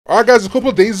Alright guys, a couple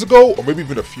of days ago, or maybe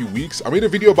even a few weeks, I made a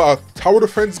video about a tower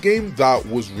defense game that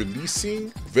was releasing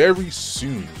very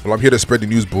soon. Well, I'm here to spread the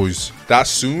news, boys. That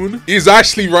soon is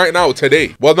actually right now,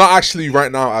 today. Well, not actually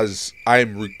right now as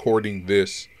I'm recording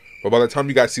this, but by the time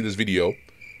you guys see this video,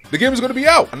 the game is going to be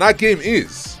out. And that game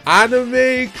is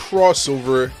Anime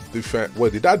Crossover Defense.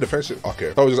 Wait, did that defense? Okay,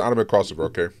 I thought it was just Anime Crossover.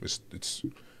 Okay, it's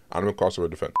Anime Crossover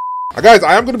Defense. Guys,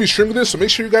 I am going to be streaming this, so make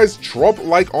sure you guys drop a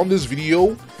like on this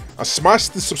video and smash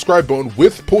the subscribe button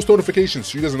with post notifications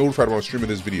so you guys are notified when I'm streaming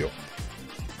this video.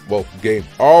 Well, game.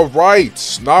 All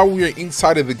right, now we are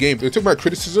inside of the game. They took my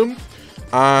criticism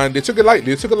and they took it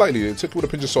lightly. They took it with a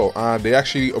pinch of salt, and they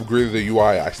actually upgraded the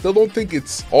UI. I still don't think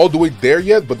it's all the way there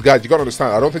yet, but guys, you gotta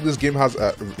understand, I don't think this game has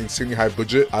an insanely high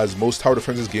budget as most tower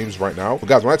defenses games right now. But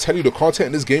guys, when I tell you the content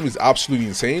in this game is absolutely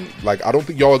insane, like, I don't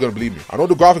think y'all are gonna believe me. I know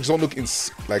the graphics don't look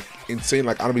insane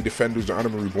like Anime Defenders or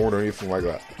Anime Reborn or anything like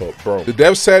that, but bro, the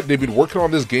devs said they've been working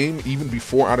on this game even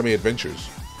before Anime Adventures.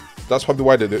 That's probably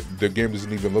why the game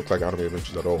doesn't even look like Anime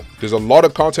Adventures at all. There's a lot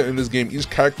of content in this game. Each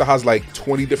character has like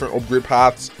 20 different upgrade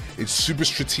paths. It's super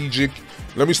strategic.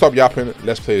 Let me stop yapping.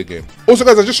 Let's play the game. Also,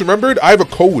 guys, I just remembered I have a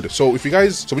code. So when you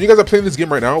guys are playing this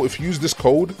game right now, if you use this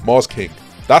code, mozking,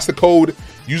 that's the code.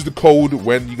 Use the code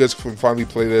when you guys can finally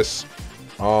play this.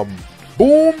 Boom.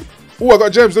 Oh, I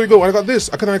got gems. There you go. And I got this.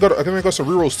 I think I got some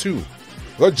rerolls too.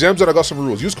 I got gems and I got some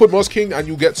rerolls. Use code mozking and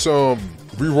you get some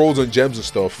rerolls and gems and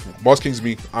stuff. Mozking's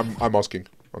me. I'm mozking.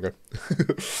 Okay.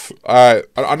 Alright.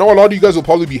 I know a lot of you guys will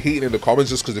probably be hating in the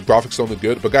comments just because the graphics don't look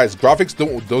good. But guys, graphics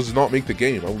does not make the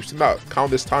game. And we've seen that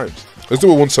countless times. Let's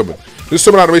do it one summon. This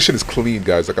summon animation is clean,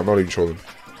 guys. Like, I'm not even trolling.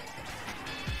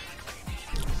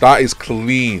 That is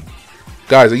clean.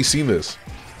 Guys, are you seeing this?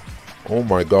 Oh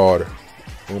my god.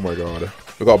 Oh my god.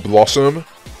 We got Blossom.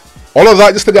 All of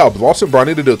that just to get a Blossom, bro. I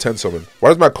need to do a 10 summon. Why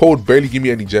does my code barely give me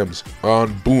any gems?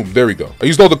 And boom, there we go. I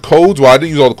used all the codes. Well, I didn't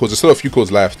use all the codes. There's still a few codes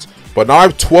left. But now I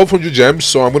have 1,200 gems,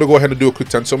 so I'm going to go ahead and do a quick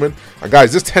 10 summon. And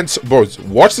guys, this 10... Bro,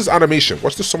 watch this animation.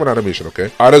 Watch this summon animation,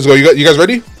 okay? Alright, let's go. You guys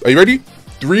ready? Are you ready?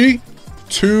 3,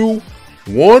 2,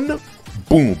 1.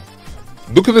 Boom.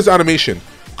 Look at this animation.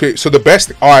 Okay, so the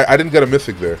best... Alright, I didn't get a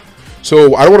mythic there.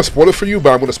 So I don't want to spoil it for you,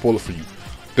 but I'm going to spoil it for you.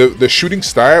 The shooting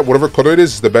star, whatever color it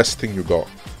is the best thing you got.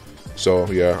 So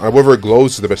yeah, and whatever it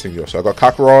glows is the best thing you got. So I got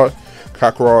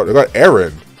Kakarot. I got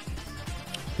Aaron.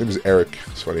 His name is Eric.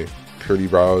 It's funny. Curly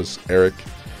brows, Eric.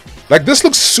 Like, this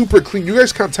looks super clean. You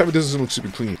guys can't tell me this doesn't look super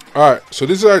clean. Alright, so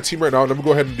this is our team right now. Let me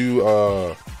go ahead and do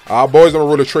boys, I'm gonna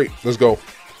roll a trait. Let's go.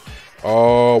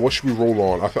 What should we roll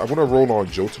on? I'm gonna roll on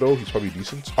Jotaro. He's probably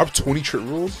decent. I have 20 trait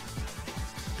rolls.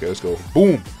 Okay, let's go.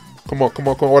 Boom. Come on.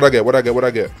 What'd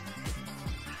I get?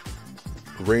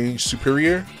 Range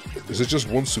superior. Is it just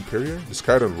one superior? This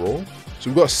card and roll. So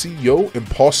we got CEO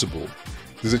Impossible.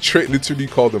 There's a trait literally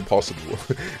called Impossible.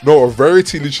 No, a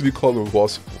rarity literally called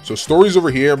Impossible. So story's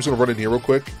over here. I'm just gonna run in here real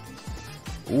quick.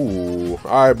 Ooh.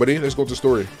 Alright, buddy. Let's go to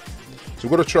story. So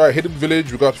we're gonna try Hidden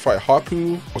Village. We got to fight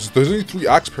Haku. So there's only 3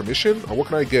 acts per mission. And what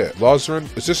can I get? Lazarin.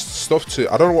 It's just stuff to...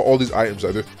 I don't know what all these items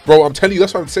are. Bro, I'm telling you,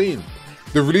 that's what I'm saying.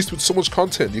 They're released with so much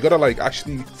content. You gotta like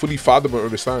actually fully fathom and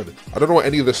understand. I don't know what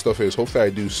any of this stuff is. Hopefully I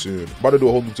do soon. I'm about to do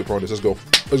a whole new tip on this. Let's go.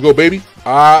 Let's go, baby.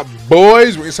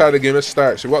 Boys, we're inside the game. Let's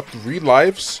start. So we got 3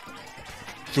 lives.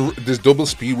 There's double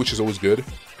speed, which is always good.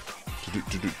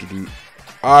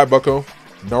 Alright, bucko.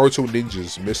 Naruto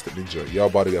ninjas. Mystic ninja. Y'all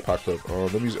about to get packed up.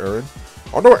 Let me use Aaron.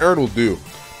 I don't know what Aaron will do.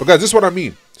 But guys, this is what I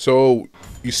mean. So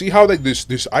you see how like this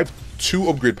I have 2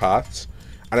 upgrade paths.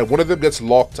 And then one of them gets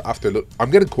locked after... I'm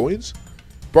getting coins.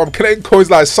 Bro, I'm getting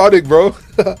coins like Sonic, bro.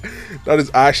 That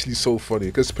is actually so funny.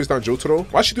 Because push down Jotaro.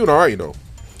 I'm actually doing alright, you know.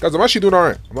 Guys, I'm actually doing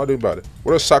alright. I'm not doing bad.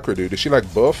 What does Sakura do? Does she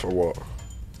like buff or what?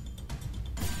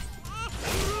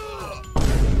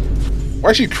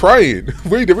 Why is she crying?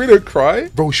 Wait, they made her cry?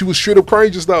 Bro, she was straight up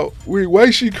crying just now. Wait, why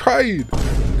is she crying?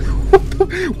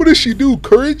 What does she do?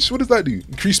 Courage? What does that do?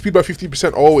 Increase speed by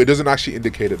 15%. Oh, it doesn't actually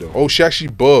indicate it though. Oh, she actually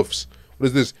buffs. What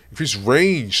is this? Increase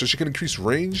range. So she can increase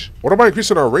range? What am I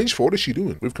increasing our range for? What is she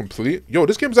doing? We've complete. Yo,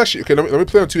 this game is actually... Okay, let me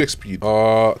play on 2x speed.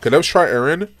 Okay, let's try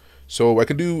Aaron. So I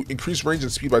can do increase range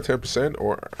and speed by 10%.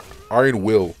 Or Iron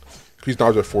Will. Increase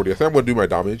damage by 40. I think I'm going to do my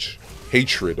damage.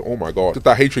 Hatred. Oh my god. Get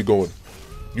that hatred going.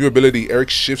 New ability. Eric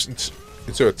shifts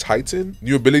into a Titan.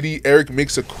 New ability. Eric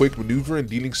makes a quick maneuver and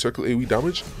dealing circle AoE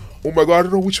damage. Oh my god. I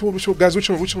don't know which one. Guys,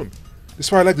 which one? This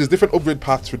is why I like. There's different upgrade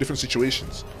paths for different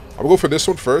situations. I'm gonna go for this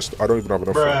one first. I don't even have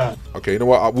enough. Okay, you know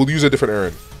what? We'll use a different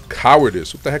Aaron.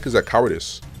 Cowardice. What the heck is that?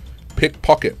 Cowardice.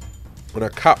 Pickpocket. When a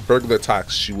cat burglar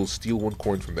attacks, she will steal 1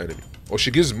 coin from the enemy. Oh, she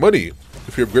gives money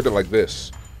if you're upgraded like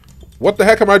this. What the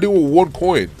heck am I doing with 1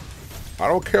 coin? I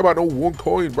don't care about no 1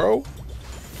 coin, bro.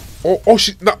 Oh,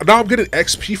 she now I'm getting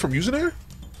XP from using her?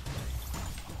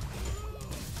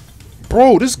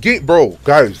 Bro, this game, bro,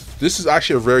 guys, this is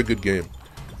actually a very good game.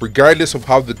 Regardless of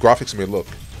how the graphics may look.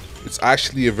 It's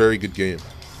actually a very good game.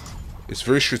 It's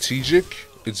very strategic.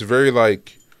 It's very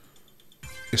like,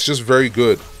 it's just very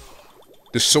good.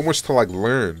 There's so much to like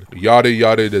learn. Yada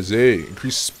yada daze.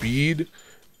 Increase speed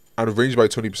and range by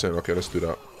 20%. Okay, let's do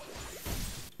that.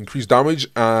 Increase damage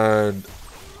and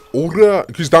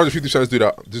increase damage 50%. Let's do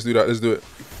that. Just do that. Let's do it.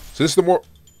 So this is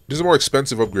the more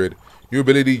expensive upgrade. New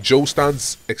ability, Joe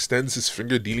extends his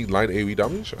finger, dealing line AoE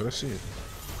damage. Oh, let's see.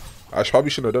 I probably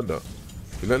shouldn't have done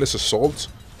that. Relentless assault.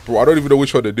 Bro, I don't even know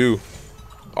which one to do.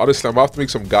 Honestly, I'm gonna have to make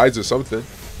some guides or something.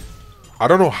 I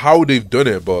don't know how they've done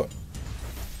it, but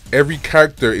every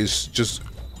character is just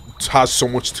has so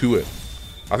much to it.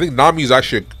 I think Nami is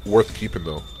actually worth keeping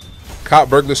though. Cat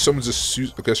burglar summons a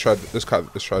suit. Okay, let's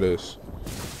try this.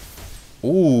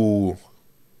 Ooh,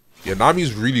 yeah,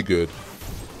 Nami's really good.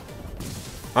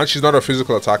 And she's not a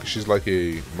physical attacker, she's like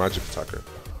a magic attacker.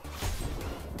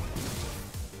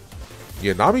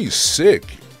 Yeah, Nami is sick.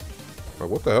 Like,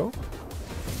 what the hell?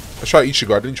 Let's try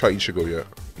Ichigo. I didn't try Ichigo yet.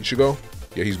 Ichigo?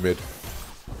 Yeah, he's mid.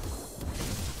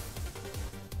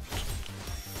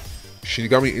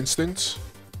 Shinigami Instinct.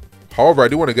 However, I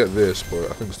do want to get this, but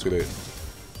I think it's too late.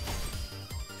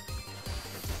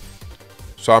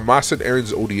 So I mastered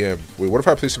Aaron's ODM. Wait, what if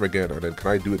I place him again? And then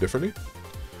can I do it differently?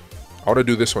 I want to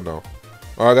do this one now.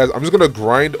 Alright guys, I'm just going to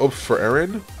grind up for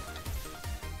Aaron.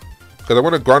 Because I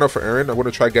want to grind up for Aaron. I want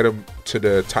to try to get him to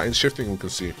the Titan shifting. We can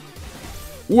see.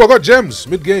 Ooh, I got gems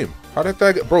mid-game. How did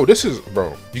that get... Bro, this is...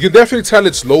 Bro, you can definitely tell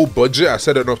it's low budget. I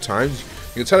said it enough times.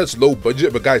 You can tell it's low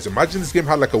budget. But guys, imagine this game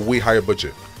had like a way higher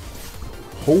budget.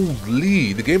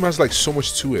 Holy, the game has like so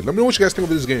much to it. Let me know what you guys think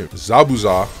of this game.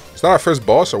 Zabuza. Is that our first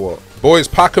boss or what? Boys,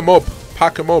 pack him up.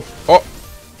 Pack him up. Oh,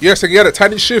 yes, I can get it.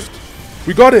 Titan shift.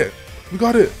 We got it. We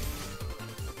got it.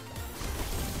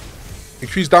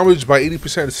 Increase damage by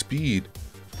 80% speed.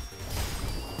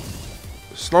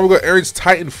 So now we got Aaron's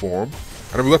Titan form.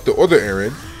 And then we got the other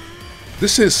Aaron.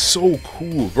 This is so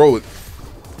cool, bro.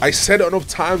 I said it enough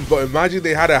times, but imagine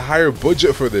they had a higher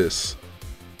budget for this.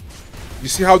 You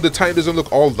see how the Titan doesn't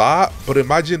look all that? But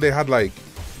imagine they had like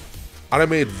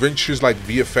animated adventures like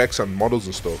VFX and models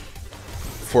and stuff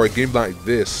for a game like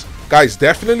this. Guys,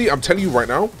 definitely, I'm telling you right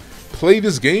now, play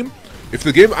this game. If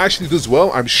the game actually does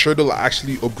well, I'm sure they'll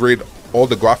actually upgrade all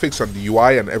the graphics and the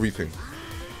UI and everything.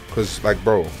 Because, like,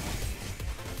 bro,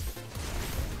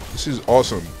 this is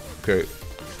awesome. Okay,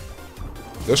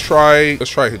 let's try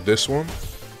this one.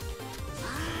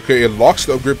 Okay, it locks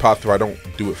the upgrade path if I don't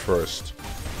do it first.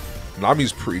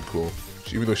 Nami's pretty cool,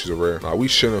 even though she's a rare. Nah, we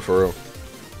shouldn't for real.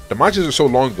 The matches are so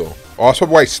long though. Oh, that's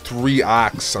probably why it's 3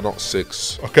 acts and not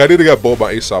 6. Okay, I need to get bold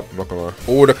by ASAP, I'm not gonna lie.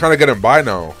 Oh, they're kind of getting by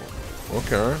now.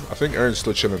 Okay, I think Aaron's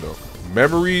still chilling though.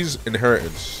 Memories,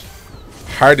 inheritance.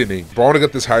 Hardening. Bro, I want to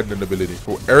get this hardening ability.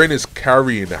 Bro, Aaron is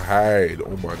carrying hard.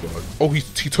 Oh my god. Oh, he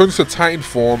turns to Titan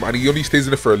form and he only stays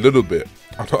in it for a little bit.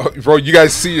 Bro, you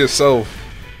guys see yourself.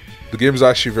 The game is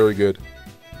actually very good.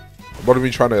 I'm not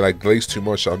even trying to like glaze too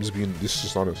much. I'm just being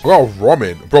honest. Oh,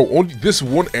 ramen. Bro, only this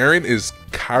one Aaron is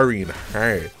carrying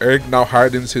hard. Eric now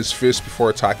hardens his fist before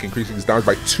attacking, increasing his damage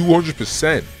by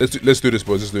 200%. Let's do this,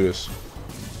 boys. Let's do this.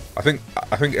 I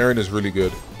think Aaron is really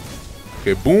good.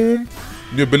 Okay, boom.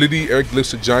 New ability, Eric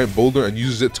lifts a giant boulder and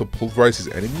uses it to pulverize his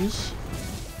enemies.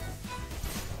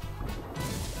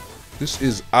 This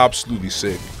is absolutely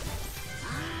sick.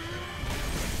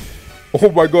 Oh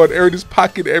my god, Aaron is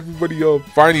packing everybody up.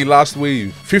 Finally, last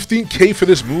wave. 15k for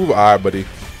this move? Alright, buddy.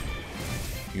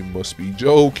 You must be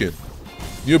joking.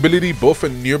 New ability, buff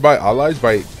and nearby allies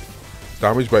by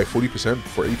damage by 40%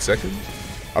 for 8 seconds.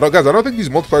 Guys, I don't think these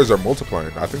multipliers are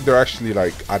multiplying. I think they're actually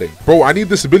like adding. Bro, I need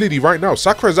this ability right now.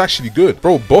 Sakura is actually good.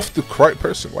 Bro, buff the correct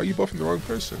person. Why are you buffing the wrong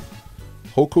person?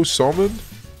 Hoko summoned.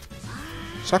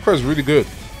 Sakura is really good.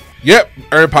 Yep,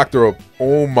 Aaron packed her up.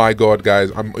 Oh my god,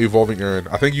 guys. I'm evolving Aaron.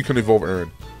 I think you can evolve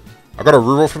Aaron. I got a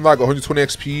reroll from that. Got 120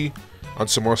 XP and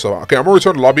some more stuff. Okay, I'm gonna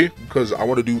return to the lobby because I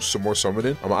want to do some more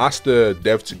summoning. I'm gonna ask the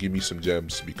dev to give me some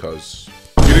gems because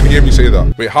you didn't hear me say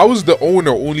that. Wait, how is the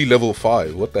owner only level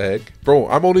 5? What the heck? Bro,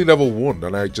 I'm only level 1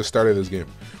 and I just started this game.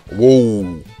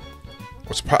 Whoa.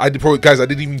 Guys, I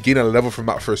didn't even gain a level from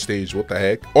that first stage. What the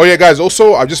heck? Oh yeah, guys,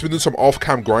 also, I've just been doing some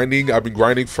off-cam grinding. I've been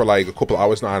grinding for like a couple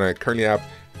hours now and I currently have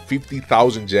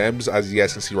 50,000 gems, as you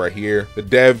guys can see right here. The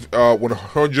dev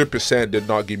 100% did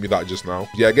not give me that just now.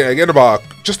 Yeah, again about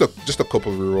just a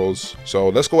couple of rerolls. So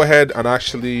let's go ahead and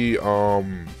actually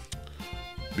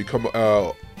become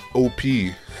OP.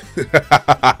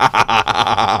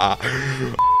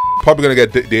 Probably gonna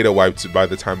get data wiped by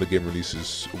the time the game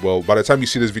releases. Well, by the time you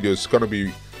see this video, it's gonna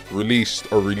be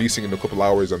released or releasing in a couple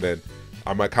hours, and then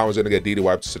my account is gonna get data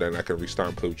wiped, so then I can restart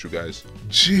and play with you guys.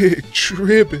 Jig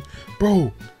tripping,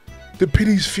 bro. The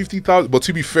pity's 50,000. But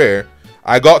to be fair,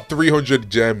 I got 300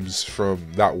 gems from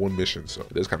that one mission, so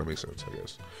this kind of makes sense, I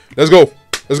guess. Let's go.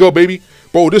 Let's go, baby.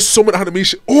 Bro, there's so much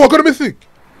animation. Oh, I got a mythic.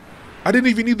 I didn't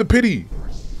even need the pity.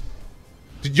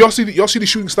 Did y'all see the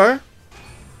shooting star?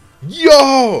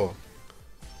 Yo!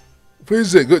 Where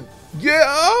is it? Good. Yeah,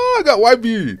 oh, I got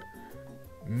Whitebeard.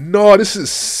 No, this is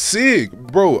sick.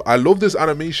 Bro, I love this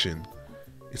animation.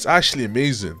 It's actually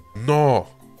amazing. No.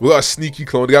 We got a sneaky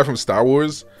clone. The guy from Star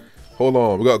Wars. Hold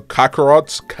on. We got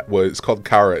Kakarot. Well, it's called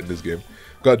Kara in this game.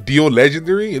 We got Dio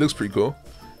Legendary. It looks pretty cool.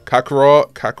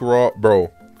 Kakarot.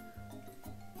 Bro.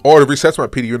 Oh, it resets my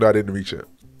PD even though I didn't reach it.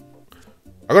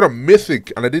 I got a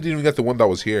mythic and I didn't even get the one that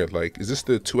was here. Like, is this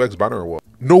the 2x banner or what?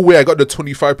 No way, I got the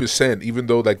 25% even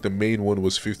though like the main one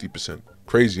was 50%.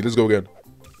 Crazy. Let's go again.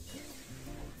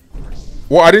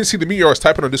 Well, I didn't see the meteor. I was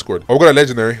typing on Discord. Oh, we got a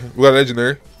legendary. We got a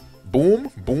legendary.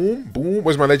 Boom, boom, boom.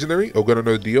 Where's my legendary? Oh, got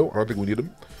another Dio. I don't think we need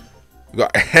him. We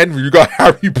got Henry. You got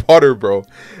Harry Potter, bro.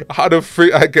 How the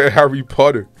frick I get Harry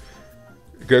Potter?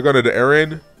 Okay, I got another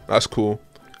Aaron. That's cool.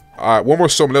 All right, one more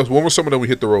summon. One more summon, then we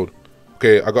hit the road.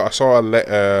 Okay, I saw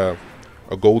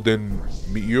a golden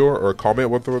meteor or a comet,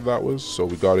 whatever that was. So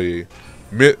we got a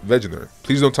legendary.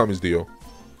 Please don't tell me it's Dio.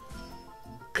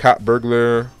 Cat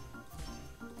burglar.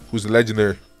 Who's the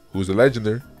legendary? Who's the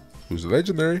legendary? Who's the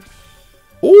legendary?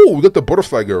 Oh, we got the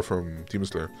butterfly girl from Demon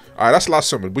Slayer. All right, that's the last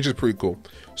summon, which is pretty cool.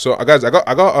 So, guys, I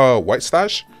got white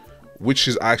stash, which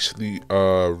is actually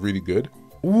really good.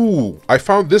 Ooh, I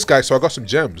found this guy, so I got some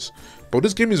gems. But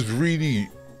this game is really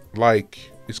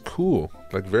like it's cool,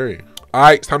 like very. All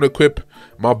right, it's time to equip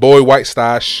my boy White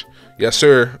Stash. Yes,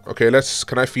 sir. Okay,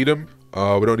 can I feed him?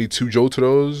 We don't need 2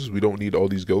 Jotaros. We don't need all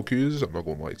these Gokus. I'm not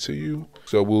gonna lie to you.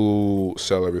 So we'll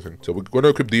sell everything. So we're gonna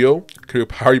equip Dio,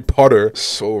 equip Harry Potter.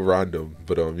 So random,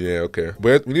 but yeah, okay.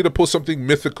 But we need to pull something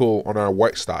mythical on our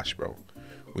White Stash, bro.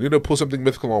 We need to pull something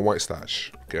mythical on White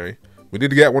Stash. Okay. We need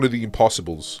to get one of the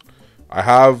impossibles. I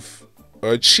have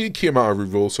a cheeky amount of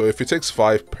rerolls, so if it takes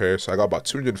 5 pairs, so I got about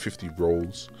 250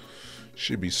 rolls.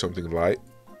 Should be something light.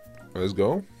 Let's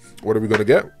go. What are we gonna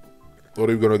get? What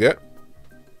are we gonna get?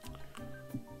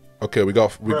 Okay, we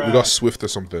got Swift or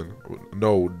something.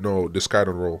 No, discard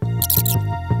and roll.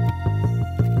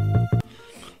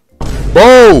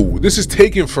 Bro, this is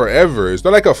taking forever. Is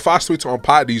there like a fast way to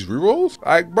unpack these rerolls?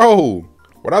 Like, bro,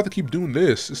 why do I have to keep doing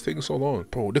this? It's taking so long,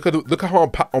 bro. Look at how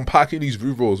I'm unpacking these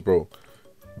rerolls, bro.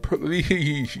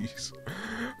 Please.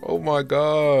 Oh my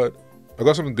god. I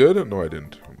got something good? No, I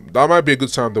didn't. That might be a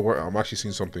good time to work. I'm actually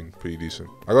seeing something pretty decent.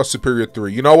 I got Superior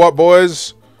 3. You know what,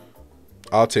 boys?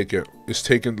 I'll take it. It's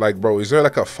taking, like, bro, is there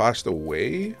like a faster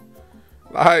way?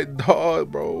 Like, dog,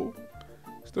 bro.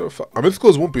 Is there a mythical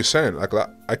is 1%. Like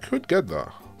that. I could get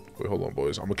that. Wait, hold on,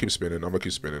 boys. I'm gonna keep spinning.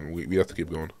 We have to keep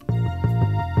going.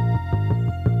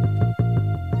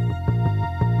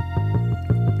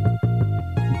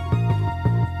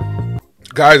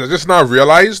 Guys, I just now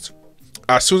realized,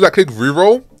 as soon as I click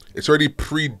reroll, it's already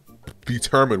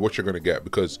predetermined what you're gonna get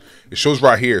because it shows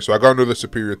right here. So I got another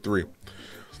Superior 3.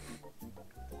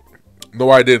 No,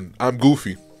 I didn't. I'm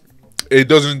goofy.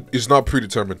 It's not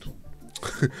predetermined.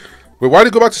 Wait, why did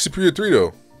it go back to Superior 3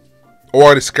 though? Oh,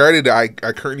 I discarded it. I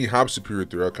currently have Superior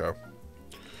 3. Okay.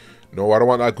 No, I don't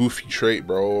want that goofy trait,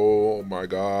 bro. Oh my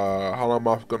god. How long am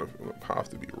I gonna have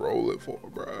to be rolling for,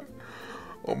 bro?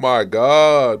 Oh my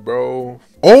god, bro.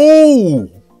 Oh!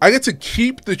 I get to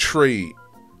keep the trait.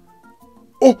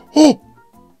 Oh!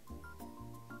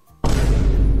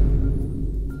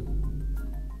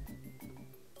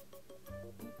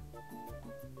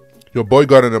 Your boy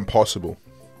got an impossible.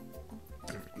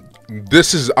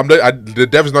 This is the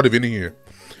dev is not even in here.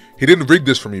 He didn't rig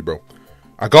this for me, bro.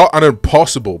 I got an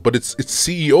impossible, but it's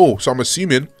CEO, so I'm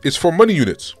assuming it's for money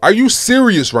units. Are you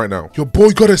serious right now? Your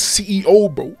boy got a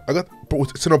CEO, bro. Bro,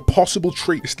 it's an impossible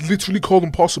trait. It's literally called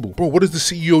impossible. Bro, what does the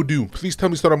CEO do? Please tell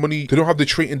me it's not a money. They don't have the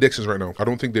trait indexes right now. I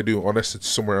don't think they do, unless it's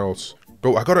somewhere else.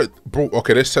 Bro,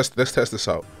 okay, let's test this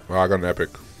out. Oh, I got an epic.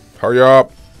 Hurry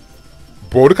up.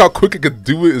 Bro, look how quick I could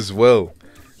do it as well.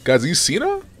 Guys, you seen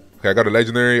her? Okay, I got a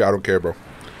legendary. I don't care, bro.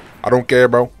 I don't care,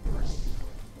 bro.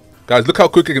 Guys, look how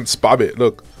quick I can spam it.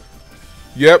 Look.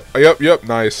 Yep.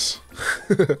 Nice.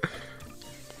 Oh,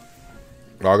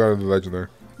 I got another legendary.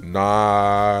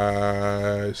 Nice.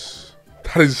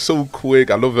 That is so quick.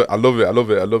 I love it.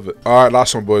 Alright,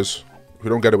 last one, boys. If we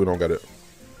don't get it, we don't get it.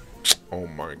 Oh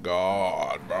my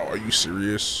god, bro. Are you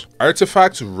serious?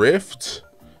 Artifact Rift?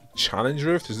 Challenge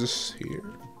Rift? Is this here?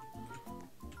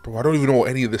 Bro, I don't even know what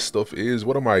any of this stuff is.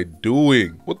 What am I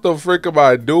doing? What the frick am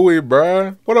I doing,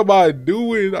 bruh? What am I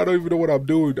doing? I don't even know what I'm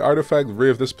doing. Artifact,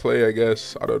 Riv, this play, I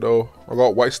guess. I don't know. I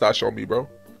got white stash on me, bro.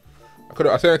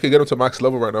 I think I could get him to max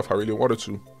level right now if I really wanted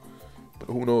to.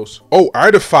 But who knows? Oh,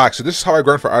 artifacts. So this is how I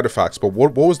grind for artifacts. But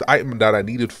what was the item that I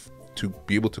needed to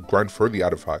be able to grind for the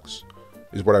artifacts?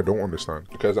 Is what I don't understand.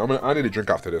 Because I need a drink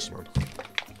after this, man.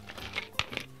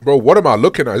 Bro, what am I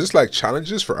looking at? Is this like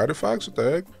challenges for artifacts? What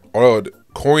the heck? Oh, the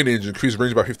coin engine, increase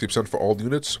range by 50% for all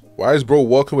units. Why is bro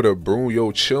walking with a broom?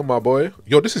 Yo, chill, my boy.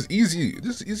 Yo, this is easy.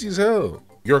 This is easy as hell.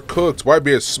 You're cooked.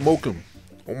 Whitebeard, smoke him.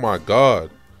 Oh my god.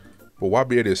 Bro,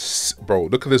 Whitebeard is... Bro,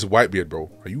 look at this Whitebeard,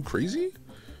 bro. Are you crazy?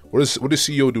 What is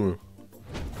CEO doing?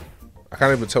 I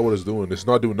can't even tell what it's doing. It's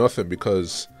not doing nothing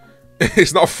because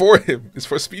it's not for him. It's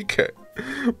for Speedcat.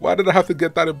 Why did I have to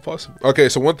get that impossible? Okay,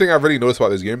 so one thing I've already noticed about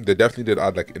this game, they definitely did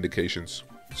add like indications.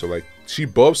 So like she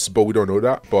buffs, but we don't know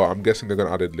that. But I'm guessing they're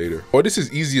gonna add it later. Oh, this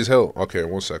is easy as hell. Okay,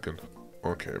 1 second.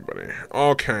 Okay, buddy.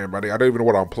 Okay, buddy. I don't even know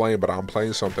what I'm playing, but I'm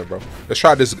playing something, bro. Let's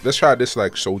try this. Let's try this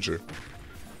like soldier.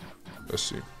 Let's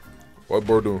see. What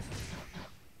bro doing?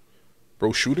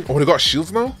 Bro shooting? Oh, they got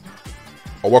shields now?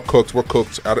 Oh, we're cooked. We're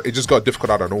cooked. It just got difficult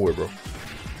out of nowhere, bro.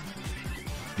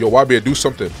 Yo, Whitebeard, do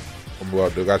something. Oh my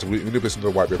god, guys, we need to listen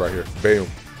to the Whitebeard right here. Bam.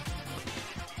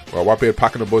 Well, Whitebeard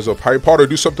packing the boys up. Harry Potter,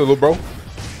 do something, little bro.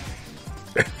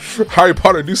 Harry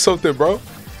Potter, do something, bro.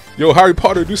 Yo, Harry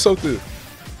Potter, do something.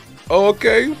 Oh,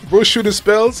 okay. Bro shooting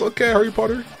spells. Okay, Harry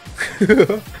Potter.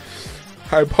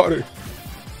 Harry Potter.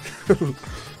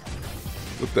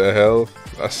 What the hell?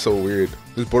 That's so weird.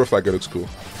 This butterfly guy looks cool.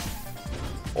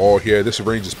 Oh, yeah, this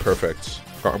range is perfect.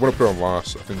 I'm gonna put it on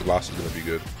last. I think last is gonna be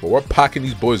good. But we're packing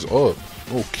these boys up.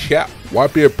 Oh, cap.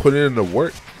 Whitebeard putting in the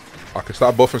work. Okay,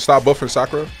 stop buffing,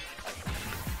 Sakura.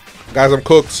 Guys, I'm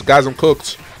cooked. Guys, I'm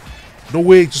cooked. No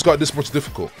way, it just got this much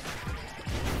difficult.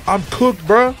 I'm cooked,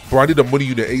 bro. Bro, I need a money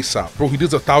unit ASAP. Bro, he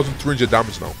does 1,300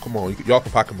 damage now. Come on, y'all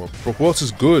can pack him up. Bro, who else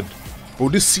is good? Bro,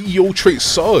 this CEO trait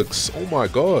sucks. Oh my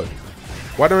god.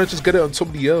 Why don't I just get it on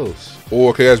somebody else? Oh,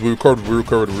 okay, guys, we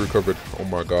recovered. Oh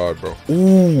my god, bro.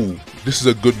 Ooh, this is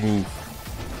a good move.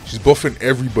 She's buffing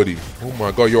everybody. Oh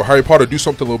my god, yo, Harry Potter, do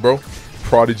something, little bro.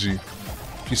 Prodigy.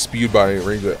 Increase speed by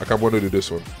range. I can't want to do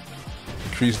this one.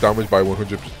 Increase damage by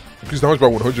 100%. Increase damage by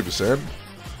 100%.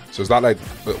 So is that like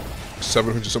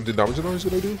 700 something damage now he's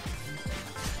gonna do?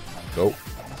 Nope.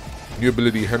 New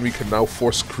ability, Henry can now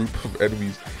force group of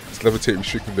enemies to levitate,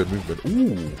 restricting their movement.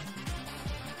 Ooh.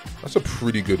 That's a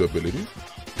pretty good ability.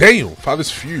 Damn, Father's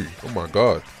Fury. Oh my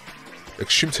god.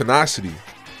 Extreme tenacity.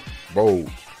 Bro.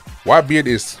 Whitebeard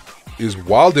is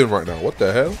wilding right now. What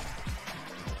the hell?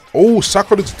 Oh,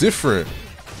 Sakura looks different.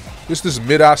 This is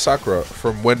mid-ass Sakura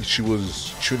from when she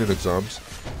was tuning exams.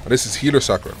 And this is healer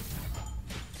Sakura.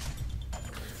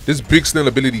 This big snail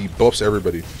ability buffs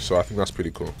everybody. So I think that's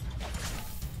pretty cool.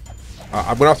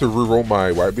 I'm going to have to re-roll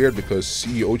my Whitebeard because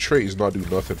CEO trait is not doing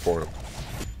nothing for him.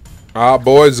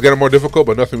 Boys, it's getting more difficult,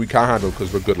 but nothing we can't handle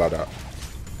because we're good like that.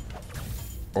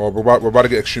 Oh, we're about to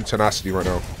get extreme tenacity right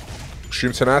now.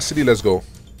 Extreme tenacity, let's go.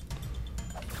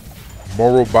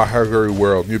 Moral Bahagari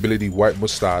World. New ability, White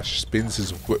Mustache. Spins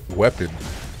his weapon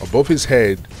above his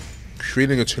head,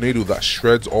 creating a tornado that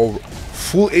shreds all.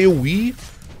 Full AoE?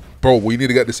 Bro, we need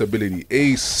to get this ability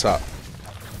ASAP.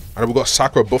 And we got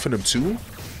Sakura buffing him too?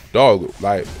 Dog,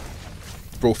 like,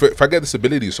 bro, if I get this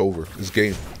ability, it's over. It's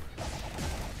game.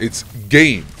 It's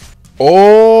game.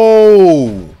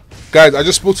 Oh! Guys, I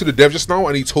just spoke to the dev just now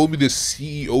and he told me the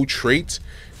CEO trait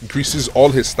increases all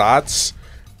his stats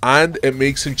and it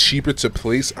makes him cheaper to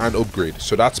place and upgrade.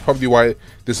 So that's probably why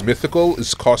this mythical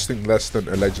is costing less than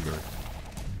a legendary.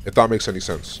 If that makes any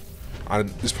sense.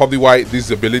 And it's probably why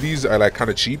these abilities are like kind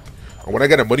of cheap. And when I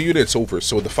get a money unit, it's over.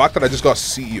 So the fact that I just got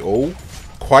CEO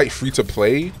quite free to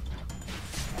play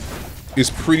is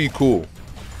pretty cool.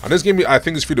 And this game, I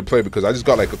think it's free to play because I just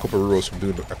got like a couple of euros from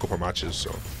doing a couple of matches. So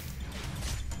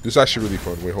this is actually really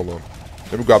fun. Wait, hold on.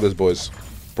 Let me grab this, boys.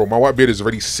 Bro, my Whitebeard is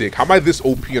already sick. How am I this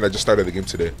OP and I just started the game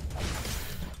today?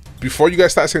 Before you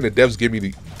guys start saying the devs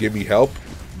give me help,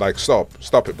 like stop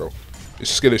it, bro.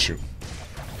 It's a skill issue.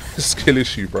 It's a skill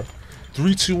issue, bro.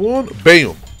 3, 2, 1,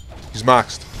 bam. He's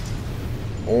maxed.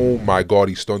 Oh my god,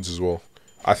 he stuns as well.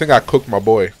 I think I cooked my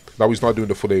boy. Now he's not doing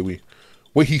the full AoE.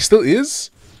 Wait, he still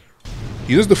is?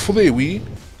 He does the full AoE?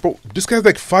 Bro, this guy's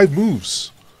like 5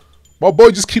 moves. My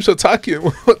boy just keeps attacking.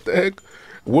 What the heck?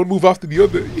 One move after the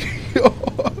other.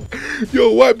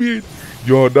 Yo, Whitebeard.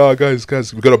 Yo, nah,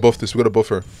 guys, we gotta buff this. We gotta buff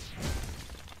her.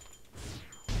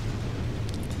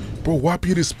 Bro,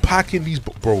 Whitebeard is packing these.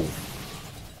 Bro,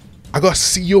 I got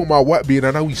CEO on my Whitebeard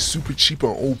and now he's super cheap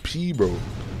on OP, bro.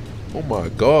 Oh my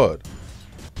god.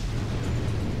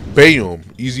 Bam.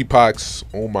 Easy packs.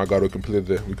 Oh my god, we completed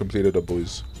it. We completed it,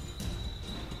 boys.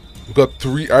 We got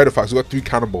 3 artifacts. We got 3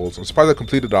 cannonballs. I'm surprised I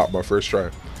completed that my first try.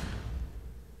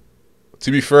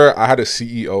 To be fair, I had a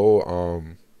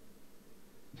CEO,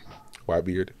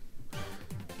 Whitebeard.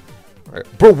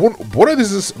 Right. Bro, what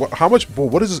is this? How much, bro?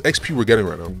 What is this XP we're getting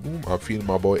right now? Boom, I'm feeding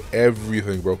my boy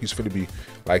everything, bro. He's finna be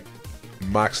like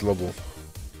max level.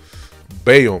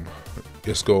 Bam.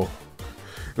 Let's go.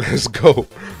 Let's go.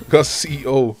 Got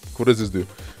CEO. What does this do?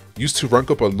 Used to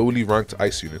rank up a lowly ranked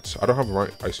ice unit. I don't have a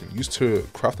ranked ice unit. Used to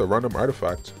craft a random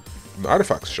artifact from the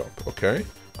artifacts shop. Okay.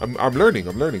 I'm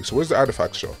learning. So where's the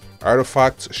artifact shop?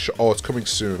 Oh, it's coming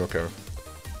soon. Okay.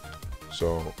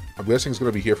 So I'm guessing it's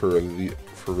gonna be here for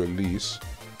release.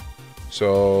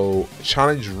 So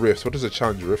challenge rift. What is a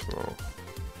challenge rift now?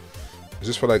 Is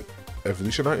this for like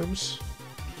evolution items?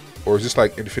 Or is this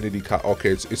like infinity okay,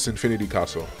 it's infinity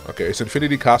castle. Okay, it's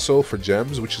infinity castle for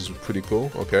gems, which is pretty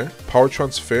cool. Okay. Power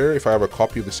transfer. If I have a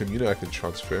copy of the same unit, I can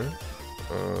transfer.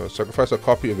 Sacrifice a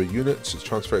copy of a unit to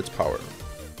transfer its power.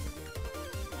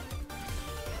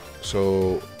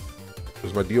 So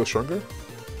is my Dio stronger?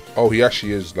 Oh, he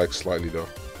actually is like slightly though.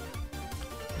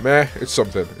 Meh, it's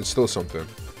something. It's still something.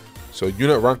 So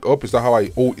unit rank up, is that how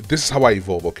I... Oh, this is how I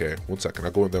evolve. Okay, 1 second.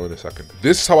 I'll go in there in a second.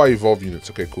 This is how I evolve units.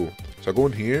 Okay, cool. So I go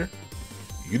in here.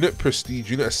 Unit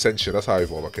prestige, unit ascension. That's how I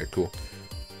evolve. Okay, cool.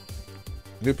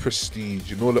 Unit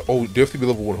prestige. You know, oh, they have to be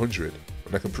level 100.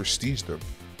 And I can prestige them.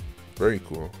 Very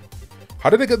cool. How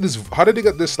did I get this? How did they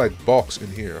get this like box in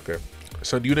here? Okay.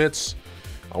 Ascend units.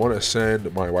 I want to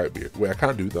ascend my Whitebeard. Wait, I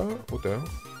can't do that? What the hell?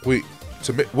 Wait,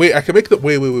 wait, I can make the...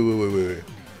 Wait.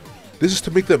 This is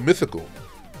to make them mythical.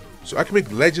 So I can make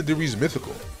legendaries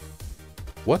mythical.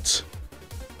 What?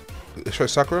 Let's try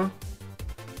Sakura.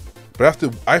 But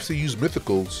I have to use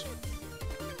mythicals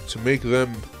to make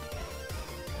them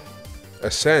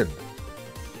ascend.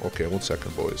 Okay, 1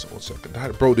 second, boys. 1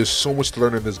 second. Bro, there's so much to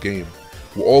learn in this game.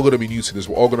 We're all gonna be new to this.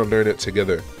 We're all gonna learn it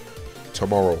together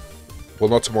tomorrow. Well,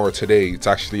 not tomorrow, today. It's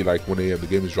actually like 1 AM. The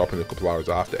game is dropping in a couple hours.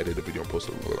 I have to edit the video and post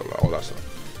it, blah, blah, blah, all that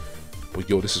stuff. But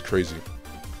yo, this is crazy.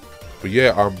 But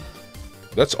yeah,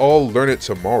 let's all learn it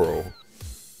tomorrow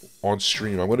on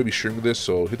stream. I'm gonna be streaming this,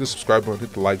 so hit the subscribe button,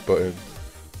 hit the like button.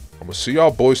 I'm gonna see y'all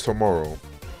boys tomorrow.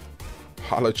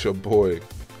 Holla at your boy.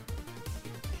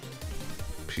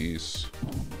 Peace.